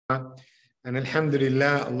And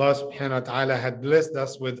alhamdulillah, Allah subhanahu wa ta'ala had blessed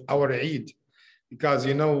us with our Eid. Because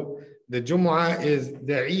you know, the Jumu'ah is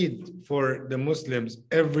the Eid for the Muslims.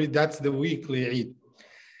 That's the weekly Eid.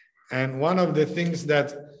 And one of the things that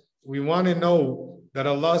we want to know that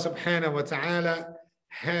Allah subhanahu wa ta'ala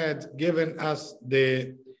had given us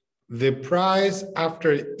the prize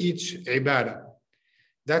after each ibadah.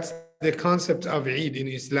 That's the concept of Eid in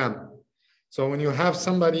Islam. So when you have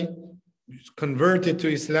somebody converted to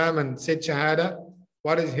Islam and said Shahada,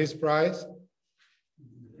 what is his prize?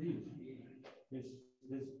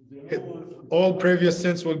 All previous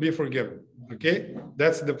sins will be forgiven. Okay,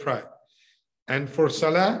 that's the prize. And for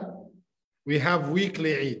Salah, we have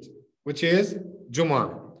weekly Eid, which is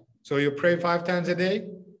Jumu'ah. So you pray 5 times a day,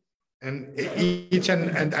 and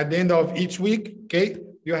and at the end of each week, okay,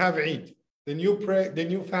 you have Eid. Then you pray, then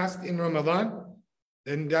you fast in Ramadan,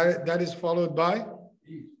 then that is followed by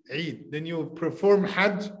Eid. Then you perform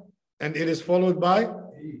Hajj, and it is followed by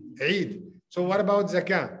Eid. So what about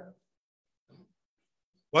Zakah?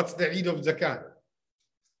 What's the Eid of Zakah?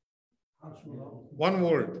 One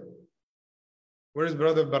word. Where is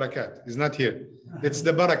Brother Barakat? He's not here. It's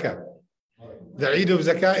the Barakah. The Eid of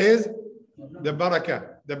Zakah is the Barakah,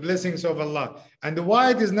 the blessings of Allah. And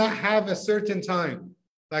why does not have a certain time,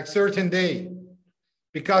 like certain day?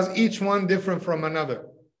 Because each one different from another.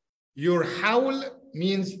 Your hawl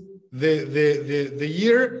means the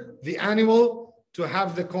year, the annual, to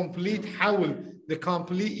have the complete hawl, the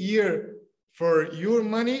complete year for your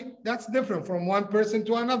money. That's different from one person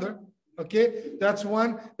to another. Okay, that's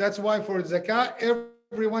one. That's why for zakah,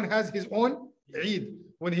 everyone has his own Eid.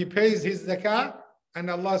 When he pays his zakah, and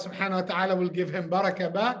Allah subhanahu wa ta'ala will give him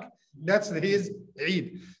barakah back, that's his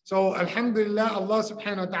Eid. So alhamdulillah, Allah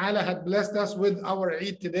subhanahu wa ta'ala had blessed us with our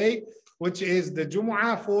Eid today, which is the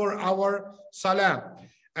Jumu'ah for our Salah.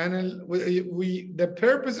 And the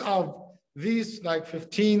purpose of these like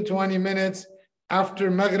 15, 20 minutes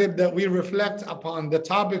after Maghrib that we reflect upon the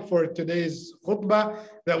topic for today's khutbah,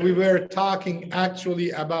 that we were talking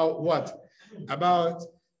actually about what? About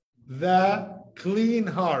the clean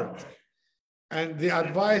heart and the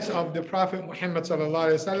advice of the Prophet Muhammad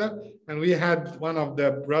sallallahu alaihi wasallam. And we had one of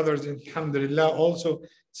the brothers, alhamdulillah, also,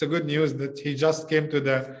 it's a good news that he just came to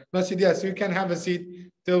the masjid. Yes, you can have a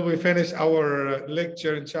seat till we finish our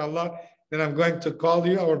lecture, inshallah. Then I'm going to call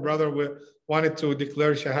you. Our brother wanted to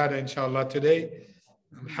declare Shahada, inshallah, today.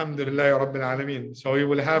 Alhamdulillah, Rabbil Alameen. So he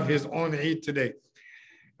will have his own Eid today.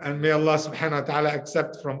 And may Allah subhanahu wa ta'ala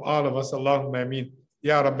accept from all of us. Allahumma ameen.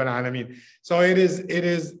 Ya Rabbil Alameen. So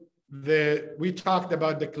we talked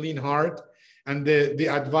about the clean heart and the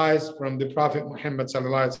advice from the Prophet Muhammad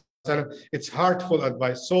sallallahu alaihi wasallam. It's heartful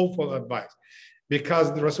advice, soulful advice.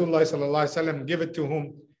 Because the Rasulullah sallallahu alaihi wasallam give it to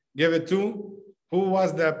whom? Give it to who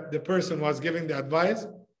was the person who was giving the advice?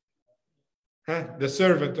 The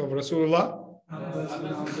servant of Rasulullah.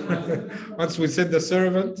 Once we said the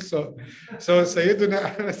servant, so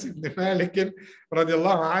Sayyiduna Anas ibn Malik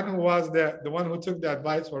radiallahu anhu was the one who took the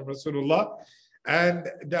advice from Rasulullah. And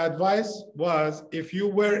the advice was, if you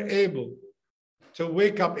were able to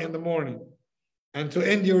wake up in the morning and to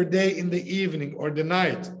end your day in the evening or the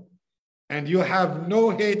night, and you have no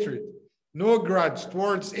hatred, no grudge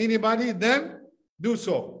towards anybody, then do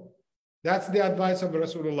so. That's the advice of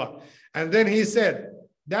Rasulullah. And then he said,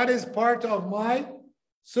 that is part of my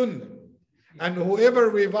sunnah. And whoever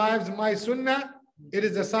revives my sunnah, it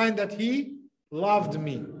is a sign that he loved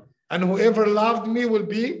me. And whoever loved me will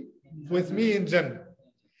be with me in Jannah.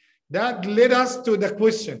 That led us to the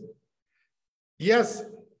question. Yes,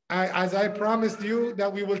 as I promised you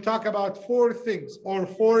that we will talk about 4 things or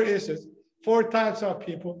 4 issues, 4 types of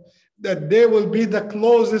people, that they will be the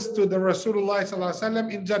closest to the Rasulullah sallallahu alaihi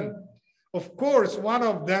wasallam in Jannah. Of course, one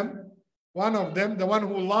of them, the one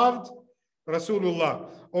who loved Rasulullah,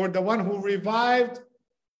 or the one who revived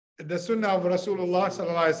the sunnah of Rasulullah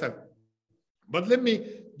sallallahu alaihi wasallam. But let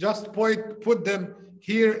me just put them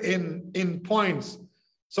here in points.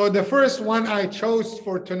 So the first one I chose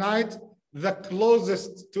for tonight, the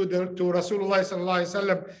closest to Rasulullah sallallahu alaihi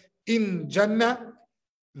wasallam in Jannah,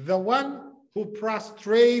 the one who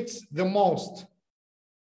prostrates the most.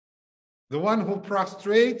 The one who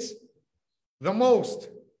prostrates the most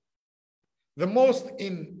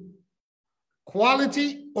in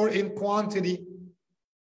quality or in quantity?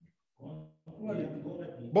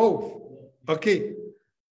 Both. Okay.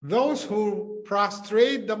 Those who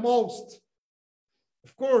prostrate the most.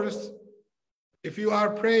 Of course, if you are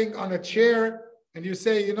praying on a chair and you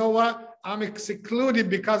say, you know what, I'm secluded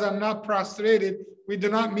because I'm not prostrated, we do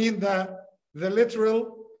not mean the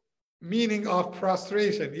literal meaning of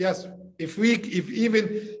prostration. Yes, if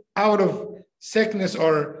even out of sickness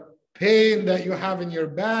or pain that you have in your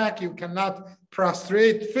back, you cannot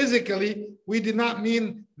prostrate physically. We did not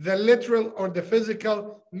mean the literal or the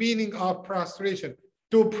physical meaning of prostration.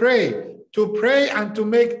 To pray and to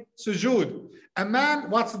make sujood. A man,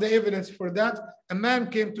 what's the evidence for that? A man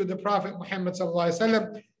came to the Prophet Muhammad sallallahu alaihi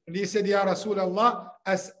wasallam and he said, Ya Rasulullah,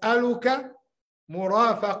 as'aluka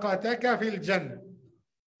murafaqataka fil jannah.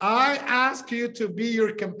 I ask you to be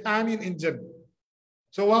your companion in Jannah.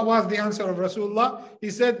 So what was the answer of Rasulullah? He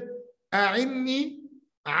said, A'inni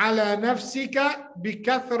ala nafsika bi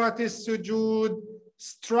kathrati sujud.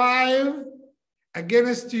 Strive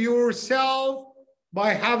against yourself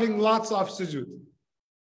by having lots of sujood.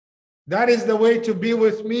 That is the way to be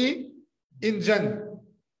with me in Jannah.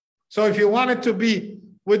 So if you wanted to be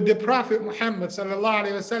with the Prophet Muhammad sallallahu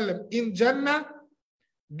alaihi wasallam in Jannah,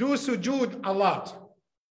 do sujood a lot.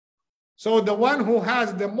 So the one who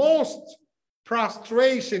has the most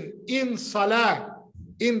prostration in salah,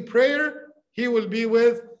 in prayer, he will be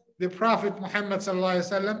with the Prophet Muhammad sallallahu alaihi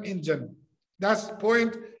wasallam in Jannah. That's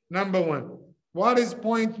point number one. What is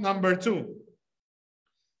point number two?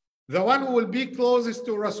 The one who will be closest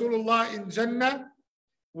to Rasulullah in Jannah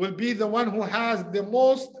will be the one who has the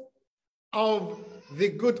most of the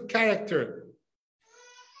good character.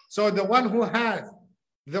 So the one who has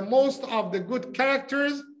the most of the good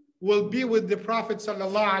characters will be with the Prophet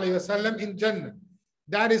sallallahu alaihi wasallam in Jannah.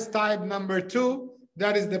 That is type number two.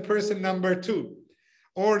 That is the person number two,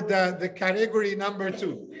 or the category number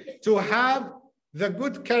two. To have the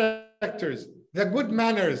good characters, the good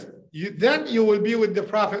manners, then you will be with the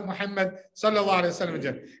Prophet Muhammad sallallahu alaihi wasallam in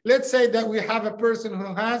Jannah. Let's say that we have a person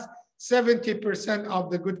who has 70% of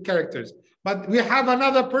the good characters, but we have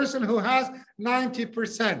another person who has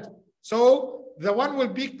 90%. So the one will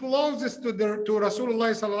be closest to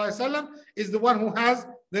Rasulullah sallallahu alaihi wasallam is the one who has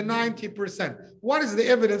the 90%. What is the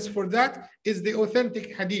evidence for that? Is the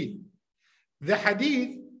authentic hadith. The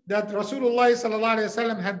hadith that Rasulullah sallallahu alaihi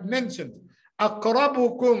wasallam had mentioned,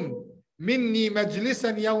 أقربكم مني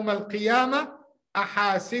مجلسا يوم القيامة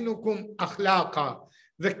أحاسنكم أخلاقا.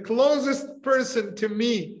 The closest person to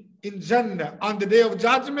me in Jannah on the day of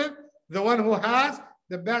judgment, the one who has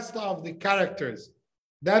the best of the characters.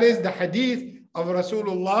 That is the hadith of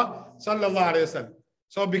Rasulullah sallallahu alaihi wasallam.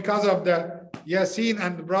 So because of the Yasin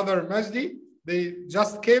and brother Majdi, they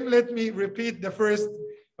just came. Let me repeat the first.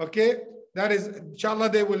 Okay, that is, inshallah,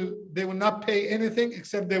 they will not pay anything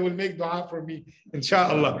except they will make dua for me,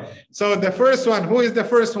 inshallah. So the first one, who is the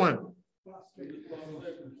first one?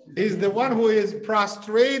 Is the one who is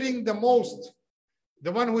prostrating the most,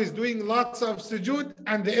 the one who is doing lots of sujood,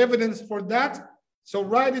 and the evidence for that. So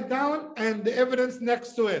write it down, and the evidence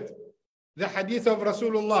next to it. The hadith of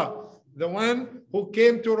Rasulullah, the one who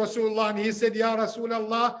came to Rasulullah and he said, Ya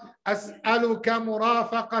Rasulullah, as'aluka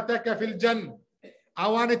murafaqataka fil jannah. I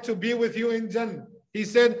wanted to be with you in Jannah. He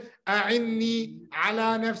said, A'inni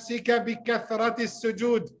ala nafsika bi kathrati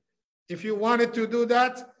sujud. If you wanted to do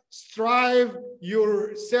that, strive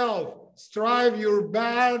yourself, strive your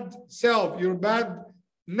bad self, your bad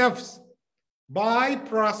nafs, by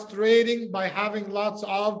prostrating, by having lots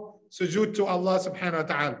of sujood to Allah subhanahu wa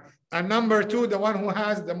ta'ala. And number two, the one who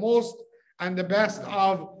has the most and the best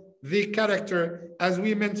of the character, as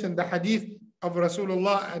we mentioned, the hadith of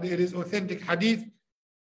Rasulullah, and it is authentic hadith.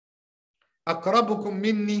 أقربكم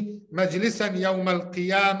مني مجلسا يوم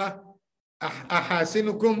القيامة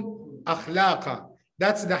أحاسنكم أخلاقا.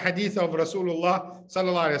 That's the hadith of Rasulullah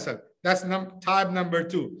sallallahu alaihi wasallam. That's type number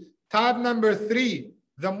two. Type number three,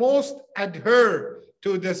 the most adhere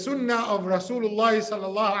to the sunnah of Rasulullah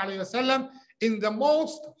sallallahu alaihi wasallam in the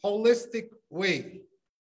most holistic way.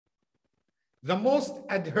 The most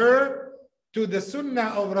adhere to the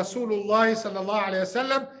sunnah of Rasulullah sallallahu alaihi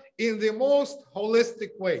wasallam in the most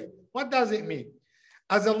holistic way. What does it mean?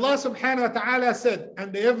 As Allah subhanahu wa ta'ala said,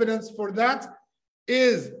 and the evidence for that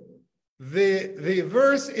is the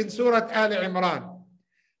verse in Surah Al Imran,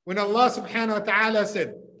 when Allah subhanahu wa ta'ala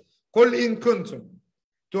said, قُلْ إِن كُنْتُمْ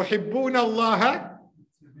تُحِبُّونَ اللَّهَ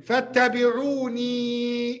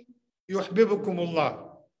فَاتَّبِعُونِي يُحْبِبُكُمُ اللَّهُ.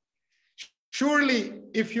 Surely,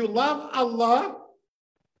 if you love Allah,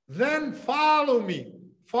 then follow me,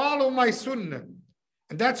 follow my sunnah.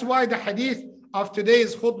 And that's why the hadith of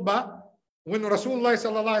today's khutbah, when Rasulullah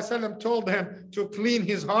sallallahu alaihi wasallam told him to clean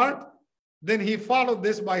his heart, then he followed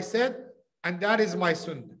this by said, and that is my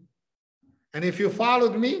sunnah. And if you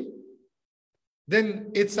followed me,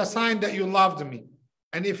 then it's a sign that you loved me.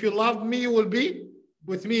 And if you loved me, you will be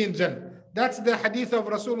with me in Jannah. That's the hadith of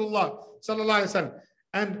Rasulullah sallallahu alaihi wasallam.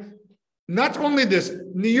 And not only this,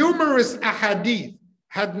 numerous ahadith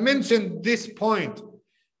had mentioned this point,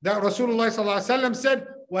 that Rasulullah sallallahu alaihi wasallam said,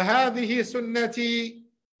 وَهَذِهِ سُنَّتِي.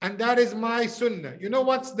 and that is my sunnah. You know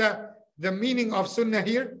what's the meaning of sunnah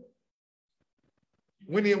here?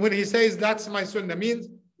 When he says that's my sunnah, means?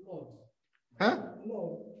 Huh?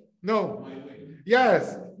 No.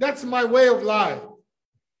 Yes, that's my way of life.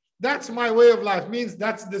 That's my way of life, means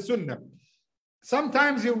that's the sunnah.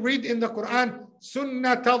 Sometimes you read in the Quran,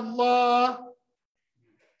 Sunnatullah.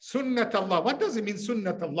 Sunnatullah. What does it mean,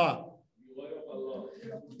 Sunnatullah?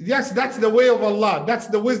 Yes, that's the way of Allah. That's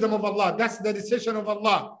the wisdom of Allah. That's the decision of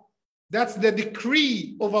Allah. That's the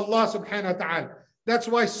decree of Allah subhanahu wa ta'ala. That's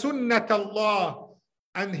why Sunnatullah.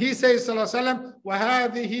 And he says, Sallallahu Alaihi Wasallam,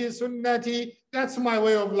 وَهَذِهِ sunnati. That's my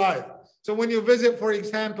way of life. So when you visit, for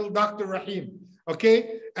example, Dr. Rahim,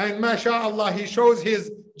 okay, and mashallah, he shows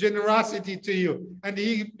his generosity to you, and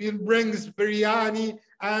he brings biryani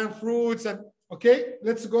and fruits, and okay,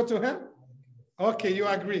 let's go to him. Okay, you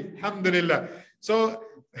agree. Alhamdulillah. So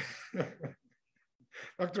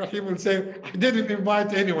Dr. Rahim will say, I didn't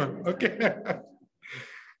invite anyone. Okay.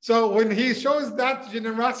 So when he shows that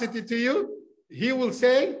generosity to you, he will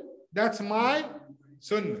say, that's my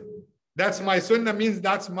sunnah. That's my sunnah, means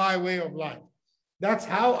that's my way of life. That's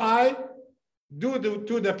how I do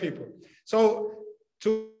to the people. So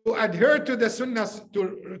to adhere to the sunnah,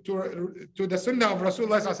 to the sunnah of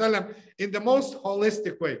Rasulullah Sallallahu Alaihi Wasallam in the most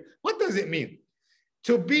holistic way. What does it mean?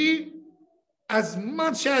 To be as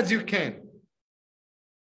much as you can,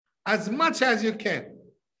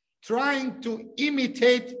 trying to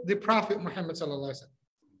imitate the Prophet Muhammad Sallallahu Alaihi Wasallam.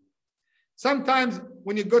 Sometimes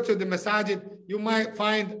when you go to the masajid, you might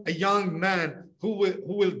find a young man who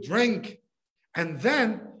will drink, and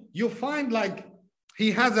then you find like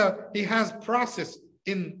he has process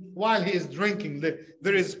in while he is drinking.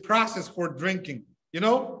 There is process for drinking. You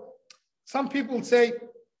know, some people say,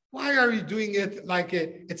 why are you doing it like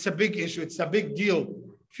it's a big issue? It's a big deal.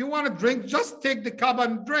 If you want to drink, just take the cup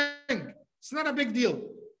and drink. It's not a big deal.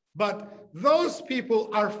 But those people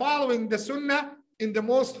are following the sunnah in the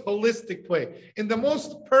most holistic way, in the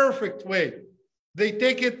most perfect way. They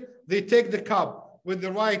take the cup with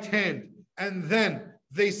the right hand, and then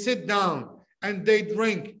they sit down and they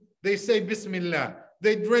drink. They say Bismillah.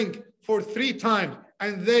 They drink for 3 times,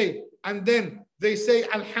 and then they say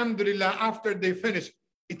Alhamdulillah after they finish.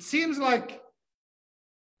 It seems like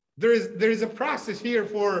there is a process here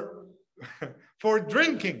for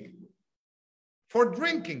drinking. For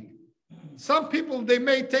drinking. Some people, they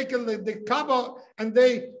may take the cup out and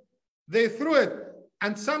they threw it.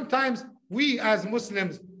 And sometimes we as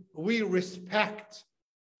Muslims, we respect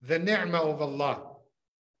the ni'mah of Allah.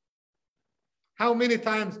 How many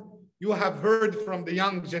times you have heard from the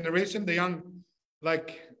young generation,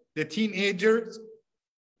 like the teenagers,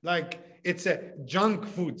 like it's a junk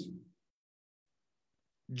food.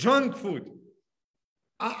 Junk food.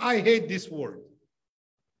 I hate this word.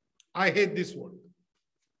 I hate this word.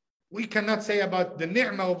 We cannot say about the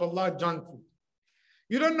ni'mah of Allah junk food.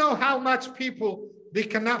 You don't know how much people, they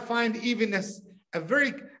cannot find even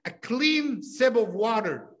a clean sip of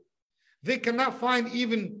water. They cannot find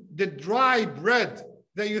even the dry bread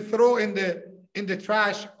that you throw in the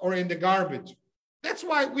trash or in the garbage. That's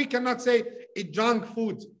why we cannot say it junk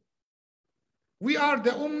food. We are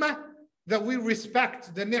the ummah that we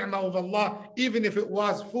respect the ni'mah of Allah, even if it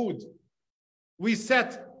was food. We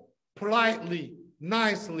said politely,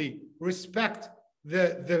 nicely, respect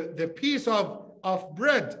the piece of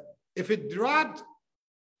bread. If it dropped,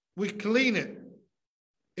 we clean it.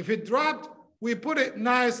 If it dropped, we put it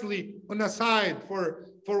nicely on the side for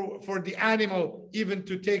the animal even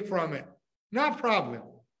to take from it. No problem.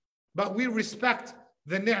 But we respect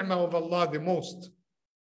the ni'mah of Allah the most.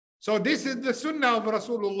 So this is the sunnah of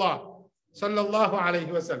Rasulullah sallallahu alayhi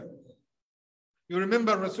wasallam. You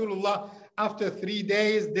remember Rasulullah after 3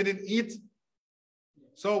 days didn't eat?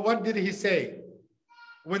 So what did he say?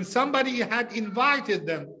 When somebody had invited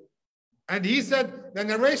them, and he said, the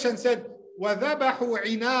narration said, وَذَبَحُوا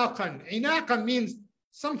عِنَاقًا. Inaqan means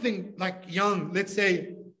something like young, let's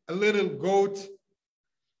say a little goat.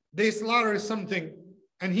 They slaughtered something,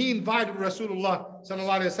 and he invited Rasulullah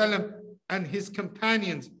sallallahu alaihi wasallam and his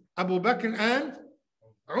companions, Abu Bakr and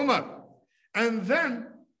Umar. And then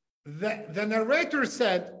the narrator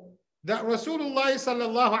said that Rasulullah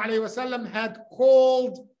sallallahu alaihi wasallam had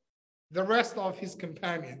called the rest of his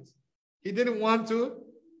companions. He didn't want to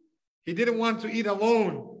eat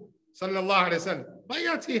alone, sallallahu alaihi wasallam. But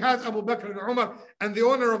yet he has Abu Bakr and Umar and the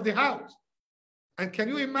owner of the house. And can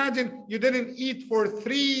you imagine you didn't eat for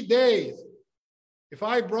 3 days? If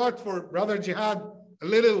I brought for Brother Jihad a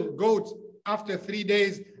little goat after 3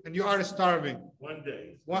 days and you are starving. 1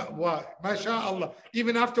 day. What? MashaAllah.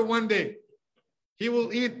 Even after 1 day, he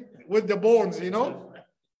will eat with the bones, you know,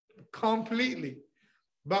 completely.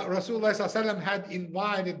 But Rasulullah ﷺ had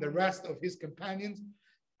invited the rest of his companions,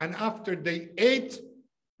 and after they ate,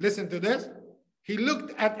 listen to this, he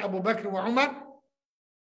looked at Abu Bakr wa Umar.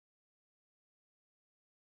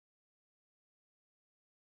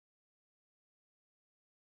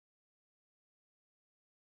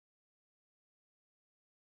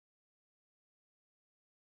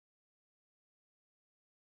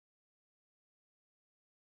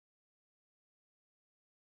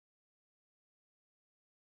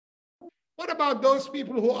 What about those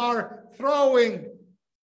people who are throwing,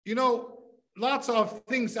 lots of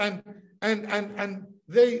things and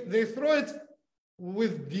they throw it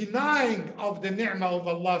with denying of the ni'mah of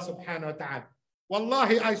Allah subhanahu wa ta'ala.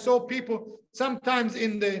 Wallahi, I saw people sometimes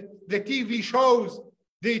in the TV shows,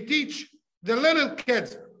 they teach the little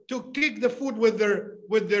kids to kick the food with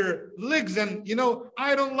their legs and,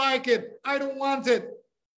 I don't like it, I don't want it.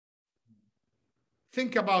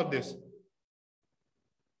 Think about this.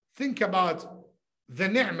 Think about the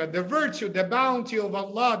ni'mah, the virtue, the bounty of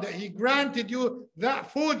Allah that He granted you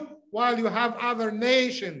that food while you have other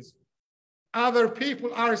nations. Other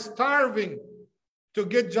people are starving to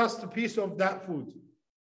get just a piece of that food.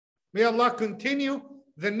 May Allah continue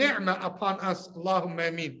the ni'mah upon us. Allahumma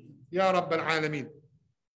ameen. Ya Rabbil Alameen.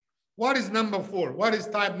 What is number 4? What is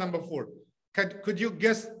type number 4? Could you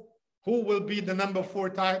guess who will be the number 4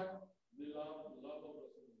 type?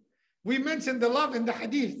 We mentioned the love in the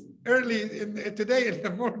hadith today in the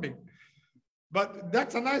morning. But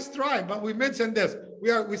that's a nice try. But we mentioned this.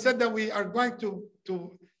 We said that we are going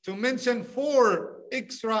to mention 4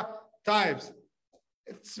 extra types.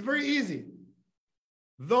 It's very easy.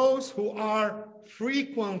 Those who are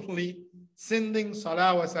frequently sending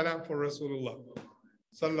salah wa salam for Rasulullah.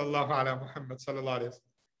 Sallallahu ala Muhammad sallallahu alayhi wa sallam.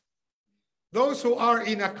 Those who are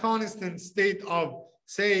in a constant state of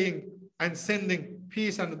saying and sending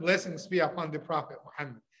peace and blessings be upon the Prophet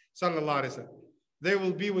Muhammad sallallahu alayhi wa sallam. They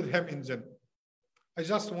will be with him in Jannah. I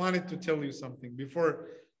just wanted to tell you something before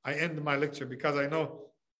I end my lecture, because I know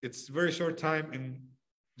it's very short time in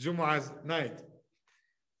Jumu'ah's night.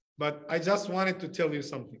 But I just wanted to tell you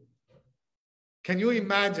something. Can you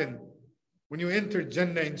imagine when you enter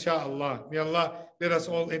Jannah, inshallah, may Allah let us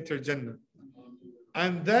all enter Jannah.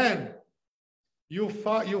 And then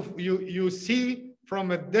you see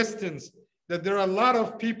from a distance that there are a lot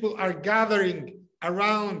of people are gathering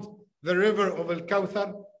around the river of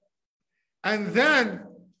Al-Kawthar. And then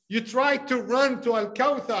you try to run to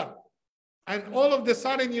Al-Kawthar, and all of a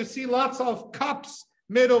sudden you see lots of cups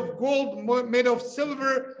made of gold, made of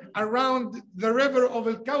silver around the river of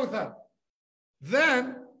Al-Kawthar.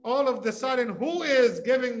 Then all of a sudden, who is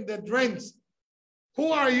giving the drinks?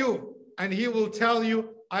 Who are you? And he will tell you,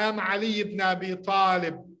 I am Ali ibn Abi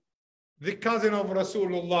Talib, the cousin of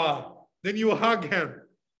Rasulullah. Then you hug him.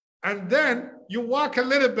 And then you walk a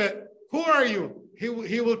little bit. Who are you?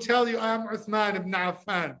 He will tell you, I am Uthman ibn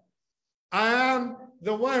Affan. I am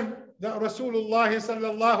the one that Rasulullah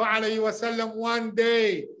sallallahu alayhi wasallam one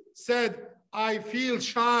day said, I feel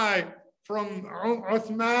shy from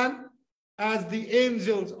Uthman as the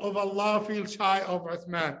angels of Allah feel shy of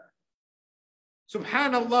Uthman.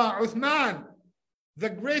 Subhanallah, Uthman, the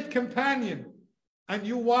great companion. And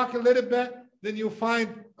you walk a little bit, then you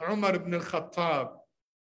find Umar ibn al-Khattab.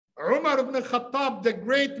 Umar ibn al-Khattab, the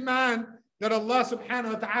great man that Allah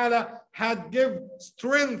subhanahu wa ta'ala had given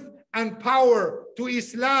strength and power to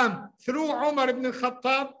Islam through Umar ibn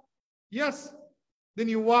al-Khattab. Yes. Then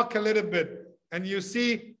you walk a little bit and you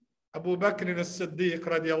see Abu Bakr as-Siddiq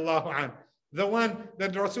radiallahu anhu, the one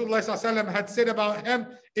that Rasulullah sallallahu alaihi wasallam had said about him,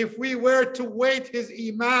 if we were to weight his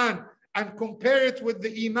iman and compare it with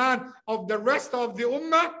the iman of the rest of the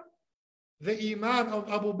ummah, the iman of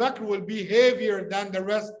Abu Bakr will be heavier than the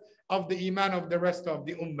rest of the iman of the rest of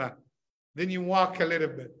the ummah. Then you walk a little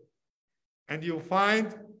bit and you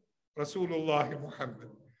find Rasulullah Muhammad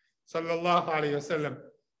sallallahu alayhi wasallam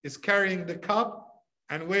is carrying the cup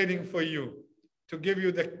and waiting for you to give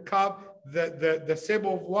you the cup, the sip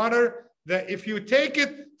of water, that if you take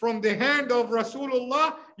it from the hand of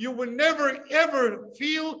Rasulullah, you will never ever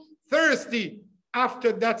feel thirsty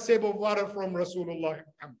after that sip of water from Rasulullah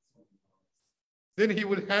Muhammad. Then he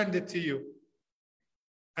will hand it to you.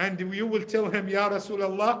 And you will tell him, Ya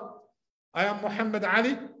Rasulullah, I am Muhammad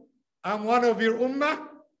Ali. I'm one of your ummah.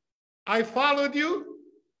 I followed you.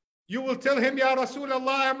 You will tell him, Ya Rasulullah,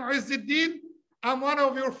 I am Izzuddin. I'm one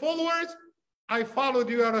of your followers. I followed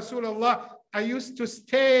you, Ya Rasulullah. I used to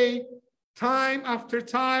stay time after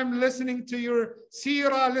time listening to your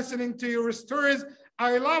seerah, listening to your stories.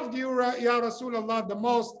 I loved you, Ya Rasulullah, the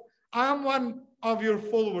most. I am one of your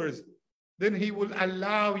followers. Then he will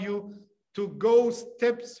allow you to go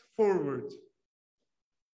steps forward.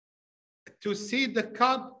 to see the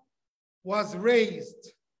cup was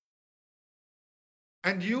raised.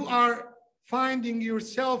 And you are finding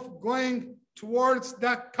yourself going towards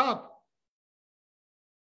that cup.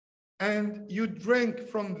 And you drink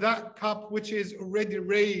from that cup which is already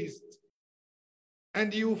raised.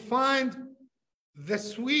 And you find the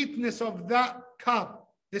sweetness of that cup,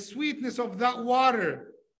 the sweetness of that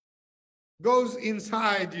water goes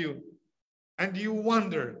inside you. And you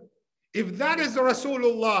wonder, if that is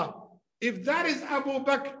Rasulullah, if that is Abu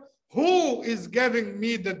Bakr, who is giving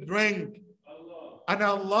me the drink? Allah. And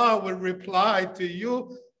Allah will reply to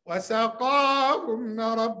you, وَسَقَاهُمْ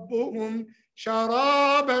رَبُّهُمْ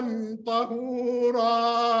شَرَابًا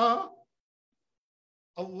طَهُورًا.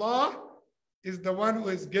 Allah is the one who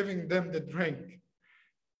is giving them the drink,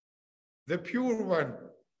 the pure one.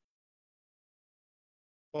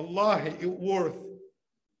 Wallahi, it worth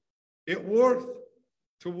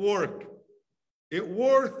to work. It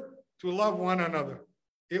worth to love one another.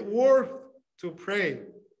 It worth to pray.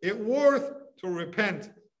 It worth to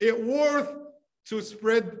repent. It worth to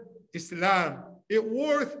spread Islam. It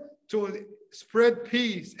worth to spread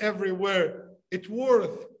peace everywhere. It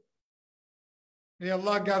worth. May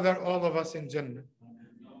Allah gather all of us in Jannah.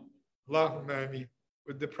 Allahumma ameen.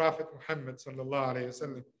 With the Prophet Muhammad sallallahu alayhi wa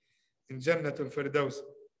sallam in Jannatul Firdaus.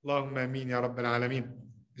 Allahumma ameen ya Rabbil Alameen.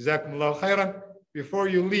 Jazakumullahu khairan. Before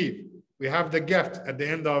you leave, we have the gift at the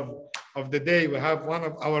end of the day. We have one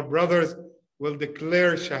of our brothers will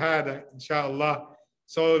declare Shahada, inshallah.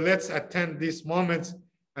 So let's attend these moments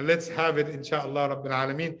and let's have it, inshallah, Rabbil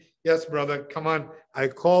Alameen. Yes, brother, come on. I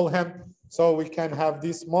call him so we can have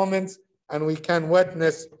these moments and we can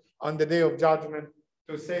witness on the day of judgment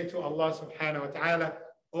to say to Allah subhanahu wa ta'ala,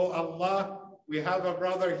 oh Allah, we have a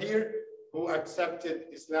brother here who accepted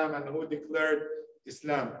Islam and who declared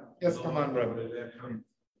Islam. Yes, come on, brother.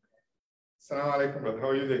 Assalamu alaikum, brother. How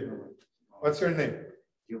are you doing? What's your name?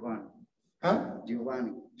 Giovanni. Huh?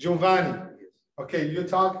 Giovanni. Giovanni. Yes. Okay, you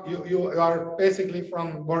are basically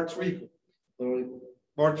from Puerto Rico.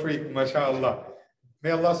 Puerto Rico, mashallah.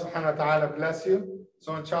 May Allah subhanahu wa ta'ala bless you.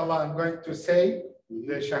 So inshallah, I'm going to say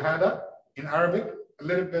the Shahada in Arabic, a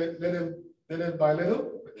little by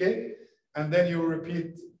little, okay? And then you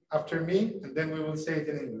repeat after me, and then we will say it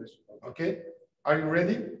in English, okay? Are you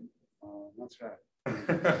ready? That's right.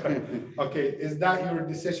 Okay, is that your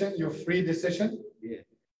decision, your free decision? Yeah.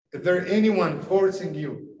 Is there anyone forcing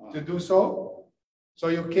you to do so? So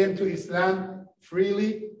you came to Islam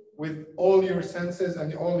freely with all your senses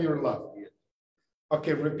and all your love? Yeah.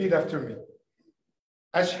 Okay, repeat after me.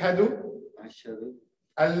 Ashhadu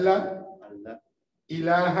alla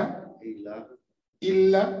ilaha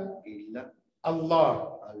illa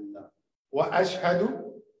Allah wa ashhadu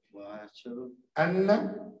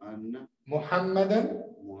anna Muhammadan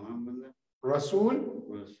Rasul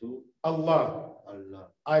Allah.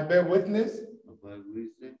 I bear witness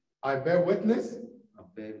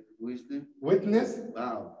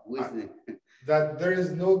that there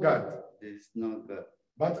is no God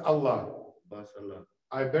but Allah.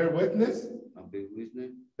 I bear witness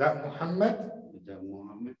that Muhammad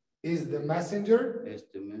is the messenger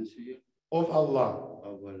of Allah.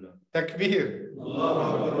 Takbir.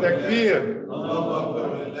 Takbir.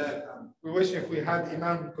 We wish if we had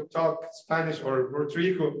Imam could talk Spanish or Puerto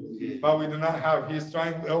Rico, but we do not have. He's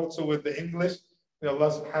trying also with the English. May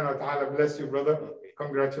Allah subhanahu wa ta'ala bless you, brother.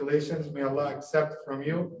 Congratulations. May Allah accept from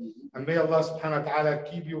you. And may Allah subhanahu wa ta'ala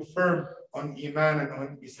keep you firm on Iman and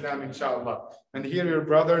on Islam, inshallah. And here your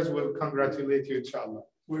brothers will congratulate you, inshallah.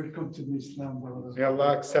 Welcome to the Islam, brothers. May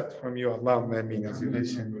Allah accept from you. Allahumma ameen. As you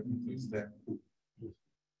mentioned.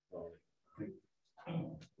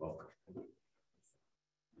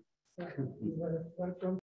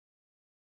 Welcome.